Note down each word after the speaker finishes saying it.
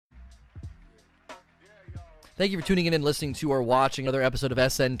Thank you for tuning in and listening to or watching another episode of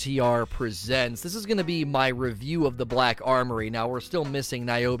SNTR Presents. This is going to be my review of the Black Armory. Now, we're still missing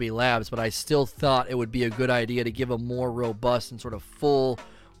Niobe Labs, but I still thought it would be a good idea to give a more robust and sort of full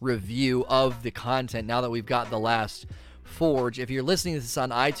review of the content now that we've got the last Forge. If you're listening to this on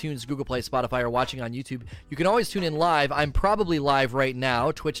iTunes, Google Play, Spotify, or watching on YouTube, you can always tune in live. I'm probably live right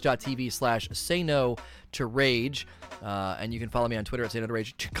now, twitch.tv/SayNoToRage. And you can follow me on Twitter at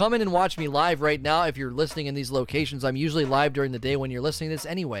SayNoToRage. Come in and watch me live right now if you're listening in these locations. I'm usually live during the day when you're listening to this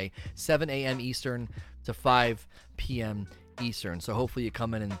anyway, 7 a.m. Eastern to 5 p.m. Eastern. So hopefully you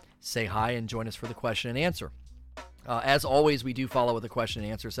come in and say hi and join us for the question and answer. As always, we do follow with a question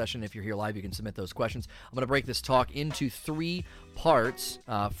and answer session. If you're here live, you can submit those questions. I'm going to break this talk into 3 parts.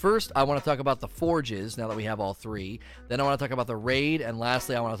 First, I want to talk about the forges, now that we have all 3. Then I want to talk about the raid. And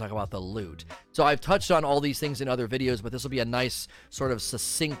lastly, I want to talk about the loot. So I've touched on all these things in other videos, but this will be a nice sort of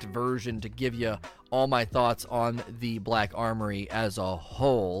succinct version to give you all my thoughts on the Black Armory as a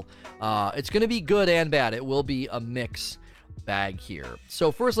whole. It's going to be good and bad. It will be a mix bag here.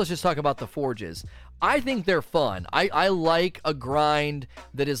 So first, let's just talk about the forges. I think they're fun. I like a grind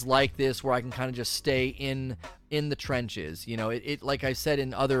that is like this, where I can kind of just stay in the trenches. You know, it like I said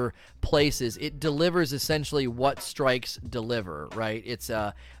in other places, it delivers essentially what strikes deliver, right? It's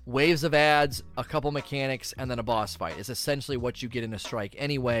waves of ads, a couple mechanics, and then a boss fight. It's essentially what you get in a strike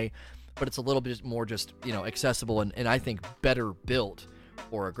anyway, but it's a little bit more just, you know, accessible and I think better built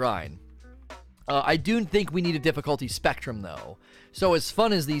for a grind. I do think we need a difficulty spectrum, though. So as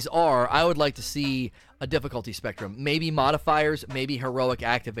fun as these are, I would like to see a difficulty spectrum. Maybe modifiers, maybe heroic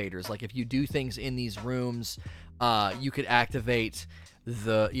activators. Like if you do things in these rooms, you could activate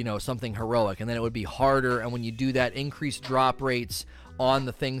something heroic, and then it would be harder. And when you do that, increase drop rates on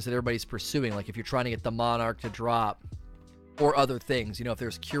the things that everybody's pursuing. Like if you're trying to get the Monarch to drop, or other things, you know, if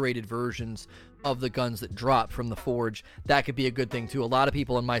there's curated versions of the guns that drop from the Forge, that could be a good thing too. A lot of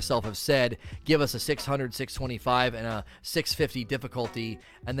people and myself have said, give us a 600, 625, and a 650 difficulty,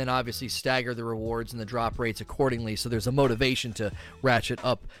 and then obviously stagger the rewards and the drop rates accordingly, so there's a motivation to ratchet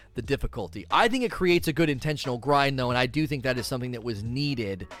up the difficulty. I think it creates a good intentional grind, though, and I do think that is something that was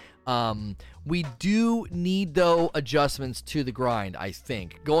needed. We do need, though, adjustments to the grind, I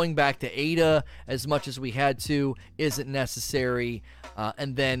think. Going back to Ada as much as we had to isn't necessary.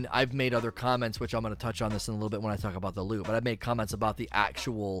 And then I've made other comments, which I'm going to touch on this in a little bit when I talk about the loot, but I've made comments about the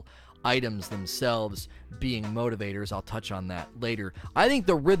actual items themselves being motivators. I'll touch on that later. I think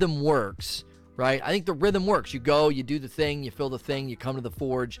the rhythm works, right? I think the rhythm works. You go, you do the thing, you fill the thing, you come to the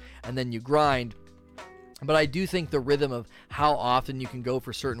Forge, and then you grind. But I do think the rhythm of how often you can go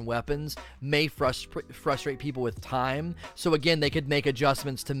for certain weapons may frustrate people with time. So again, they could make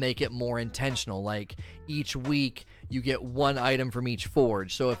adjustments to make it more intentional. Like each week you get 1 item from each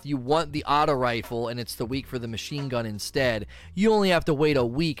forge. So if you want the auto rifle and it's the week for the machine gun instead, you only have to wait a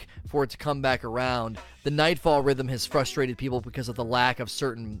week for it to come back around. The Nightfall rhythm has frustrated people because of the lack of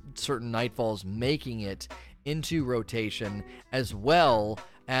certain Nightfalls making it into rotation, as well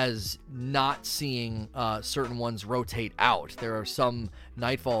as not seeing certain ones rotate out. There are some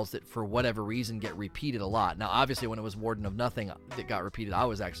Nightfalls that for whatever reason get repeated a lot. Now obviously when it was Warden of Nothing that got repeated, I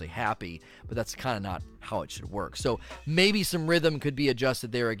was actually happy, but that's kind of not how it should work. So maybe some rhythm could be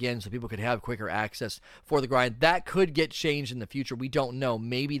adjusted there again so people could have quicker access for the grind. That could get changed in the future. We don't know.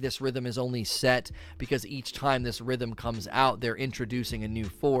 Maybe this rhythm is only set because each time this rhythm comes out, they're introducing a new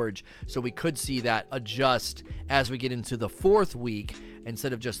forge. So we could see that adjust as we get into the 4th week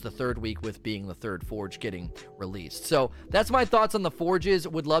instead of just the 3rd week, with being the 3rd forge getting released. So that's my thoughts on the forges.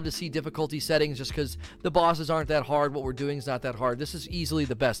 Would love to see difficulty settings just because the bosses aren't that hard. What we're doing is not that hard. This is easily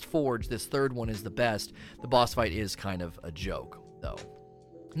the best forge. This 3rd one is the best. The boss fight is kind of a joke, though.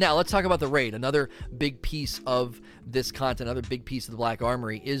 Now, let's talk about the raid. Another big piece of this content, another big piece of the Black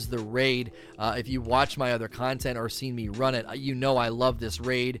Armory is the raid. If you watch my other content or seen me run it, you know I love this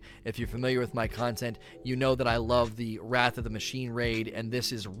raid. If you're familiar with my content, you know that I love the Wrath of the Machine raid, and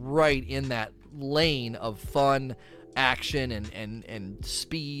this is right in that lane of fun, action, and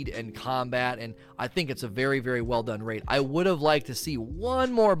speed and combat, and I think it's a very, very well done raid. I would have liked to see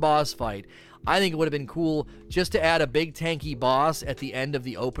one more boss fight. I think it would have been cool just to add a big tanky boss at the end of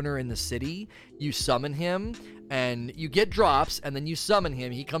the opener in the city. You summon him, and you get drops, and then you summon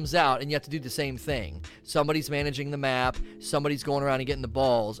him. He comes out, and you have to do the same thing. Somebody's managing the map, somebody's going around and getting the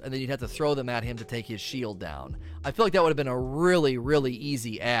balls, and then you'd have to throw them at him to take his shield down. I feel like that would have been a really, really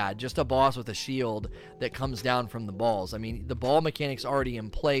easy add. Just a boss with a shield that comes down from the balls. I mean, the ball mechanic's already in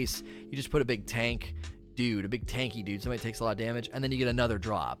place. You just put a big tank dude, a big tanky dude, somebody takes a lot of damage, and then you get another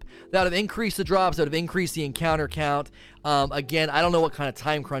drop. That would have increased the drops, that would have increased the encounter count. Again, I don't know what kind of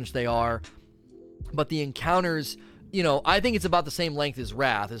time crunch they are. but the encounters, I think it's about the same length as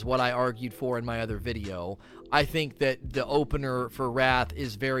Wrath, is what I argued for in my other video. I think that the opener for Wrath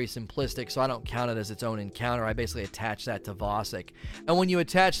is very simplistic, so I don't count it as its own encounter. I basically attach that to Vossic. And when you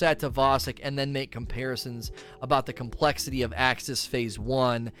attach that to Vossic and then make comparisons about the complexity of Axis Phase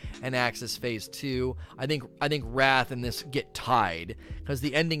 1 and Axis Phase 2, I think Wrath and this get tied, because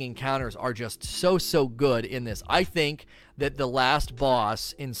the ending encounters are just so good in this. I think that the last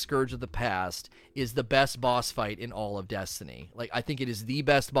boss in Scourge of the Past is the best boss fight in all of Destiny. Like, I think it is the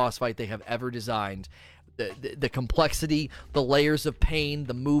best boss fight they have ever designed. The complexity, the layers of pain,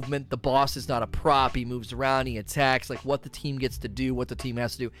 the movement. The boss is not a prop. He moves around, he attacks, like what the team gets to do, what the team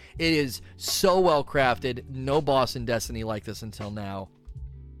has to do. It is so well crafted. No boss in Destiny like this until now,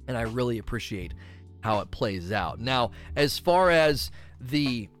 and I really appreciate how it plays out. Now, as far as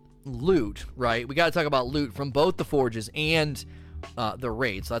the loot, right, we got to talk about loot from both the forges and the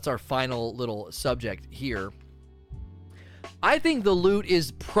raids. So that's our final little subject here. I think the loot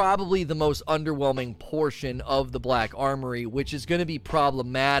is probably the most underwhelming portion of the Black Armory, which is going to be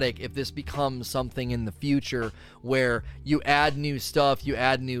problematic if this becomes something in the future where you add new stuff, you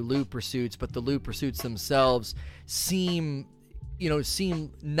add new loot pursuits, but the loot pursuits themselves seem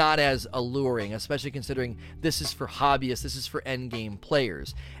not as alluring, especially considering this is for hobbyists, this is for endgame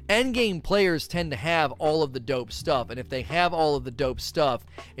players. Endgame players tend to have all of the dope stuff, and if they have all of the dope stuff,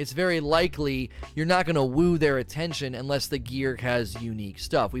 it's very likely you're not going to woo their attention unless the gear has unique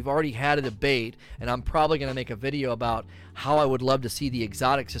stuff. We've already had a debate, and I'm probably going to make a video about how I would love to see the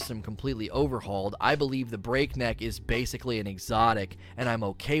exotic system completely overhauled. I believe the Breakneck is basically an exotic, and I'm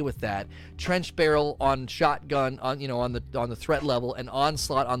okay with that. Trench Barrel on Shotgun, on the threat level, and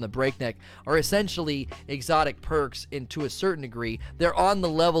Onslaught on the Breakneck are essentially exotic perks, and to a certain degree, they're on the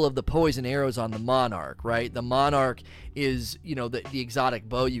level of the poison arrows on the Monarch, right? The Monarch is, the exotic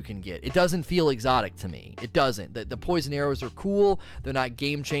bow you can get. It doesn't feel exotic to me. It doesn't. The poison arrows are cool. They're not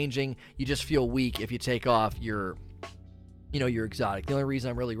game-changing. You just feel weak if you take off your exotic. The only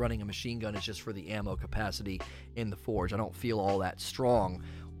reason I'm really running a machine gun is just for the ammo capacity in the Forge. I don't feel all that strong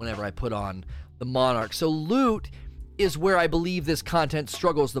whenever I put on the Monarch. So loot is where I believe this content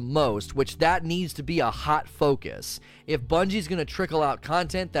struggles the most, which that needs to be a hot focus. If Bungie's going to trickle out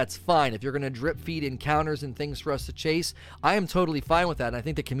content, that's fine. If you're going to drip feed encounters and things for us to chase, I am totally fine with that, and I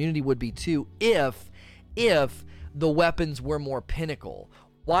think the community would be too if the weapons were more pinnacle.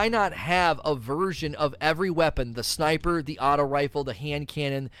 Why not have a version of every weapon, the sniper, the auto rifle, the hand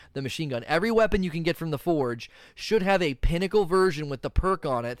cannon, the machine gun? Every weapon you can get from the Forge should have a pinnacle version with the perk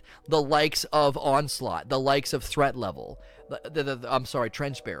on it, the likes of Onslaught, the likes of Threat Level,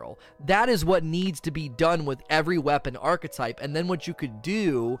 Trench Barrel. That is what needs to be done with every weapon archetype. And then what you could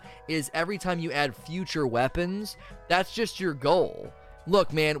do is every time you add future weapons, that's just your goal.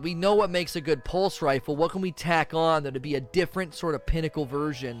 Look, man, we know what makes a good pulse rifle. What can we tack on that would be a different sort of pinnacle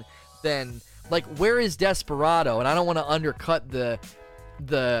version than, like, where is Desperado? And I don't want to undercut the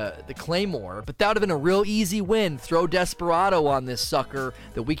Claymore, but that would have been a real easy win. Throw Desperado on this sucker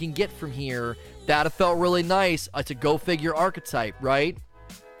that we can get from here. That have felt really nice. It's a go figure archetype, right?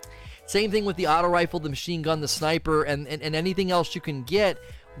 Same thing with the auto rifle, the machine gun, the sniper, and anything else you can get.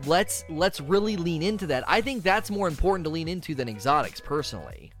 Let's really lean into that. I think that's more important to lean into than exotics,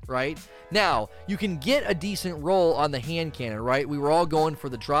 personally, right? Now, you can get a decent roll on the hand cannon, right? We were all going for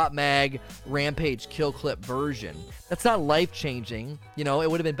the drop mag, rampage, kill clip version. That's not life-changing. It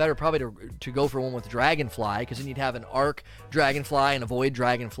would have been better probably to go for one with Dragonfly, because then you'd have an arc Dragonfly and a void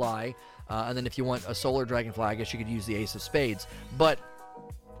Dragonfly. And then if you want a solar Dragonfly, I guess you could use the Ace of Spades. But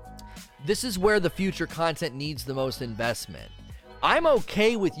this is where the future content needs the most investment. I'm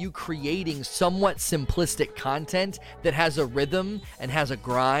okay with you creating somewhat simplistic content that has a rhythm and has a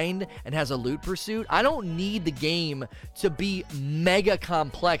grind and has a loot pursuit. I don't need the game to be mega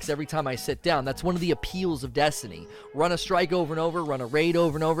complex every time I sit down. That's one of the appeals of Destiny. Run a strike over and over, run a raid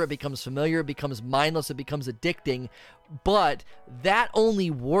over and over. It becomes familiar, it becomes mindless, it becomes addicting. But that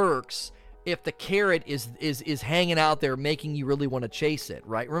only works if the carrot is hanging out there making you really want to chase it,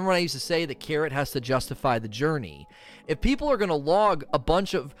 right? Remember when I used to say the carrot has to justify the journey? If people are going to log a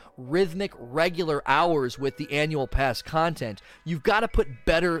bunch of rhythmic, regular hours with the annual pass content, you've got to put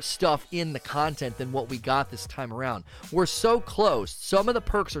better stuff in the content than what we got this time around. We're so close. Some of the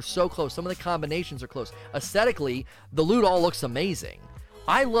perks are so close. Some of the combinations are close. Aesthetically, the loot all looks amazing.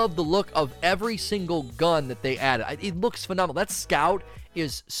 I love the look of every single gun that they added. It looks phenomenal. That Scout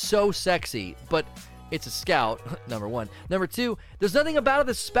is so sexy, but it's a Scout, number one. Number two, there's nothing about it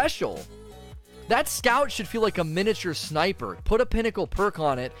that's special. That scout should feel like a miniature sniper. Put a pinnacle perk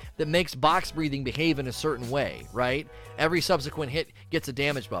on it that makes box breathing behave in a certain way, right? Every subsequent hit gets a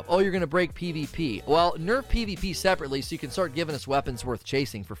damage buff. Oh, you're going to break PvP. Well, nerf PvP separately so you can start giving us weapons worth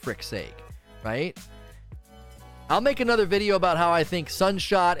chasing for frick's sake, right? I'll make another video about how I think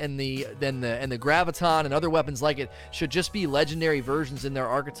Sunshot and the Graviton and other weapons like it should just be legendary versions in their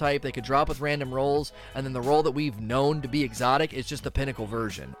archetype. They could drop with random rolls, and then the role that we've known to be exotic is just the pinnacle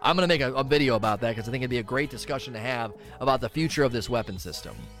version. I'm going to make a video about that because I think it'd be a great discussion to have about the future of this weapon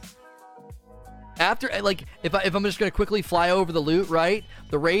system. After, like, if I'm just going to quickly fly over the loot, right?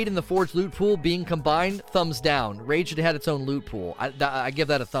 The Raid and the Forge loot pool being combined, thumbs down. Raid should have had its own loot pool. I give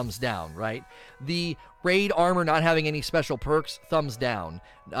that a thumbs down, right? The Raid armor not having any special perks, thumbs down.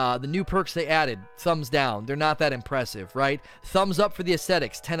 The new perks they added, thumbs down. They're not that impressive, right? Thumbs up for the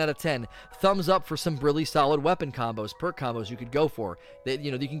aesthetics, 10 out of 10. Thumbs up for some really solid weapon combos, perk combos you could go for. That,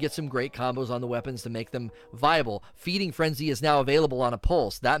 you can get some great combos on the weapons to make them viable. Feeding Frenzy is now available on a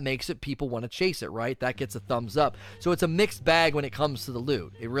pulse. That makes it people want to chase it, right? That gets a thumbs up. So it's a mixed bag when it comes to the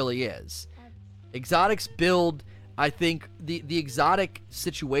loot. It really is. Exotics build, I think the exotic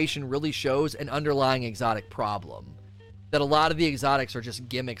situation really shows an underlying exotic problem. That a lot of the exotics are just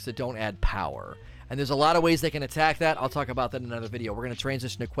gimmicks that don't add power. And there's a lot of ways they can attack that. I'll talk about that in another video. We're going to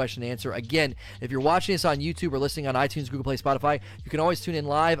transition to question and answer. Again, if you're watching this on YouTube or listening on iTunes, Google Play, Spotify, you can always tune in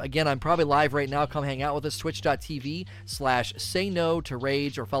live. Again, I'm probably live right now. Come hang out with us.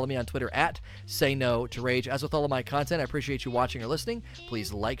 Twitch.tv/SayNoToRage, or follow me on Twitter at SayNoToRage. As with all of my content, I appreciate you watching or listening.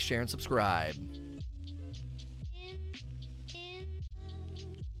 Please like, share, and subscribe.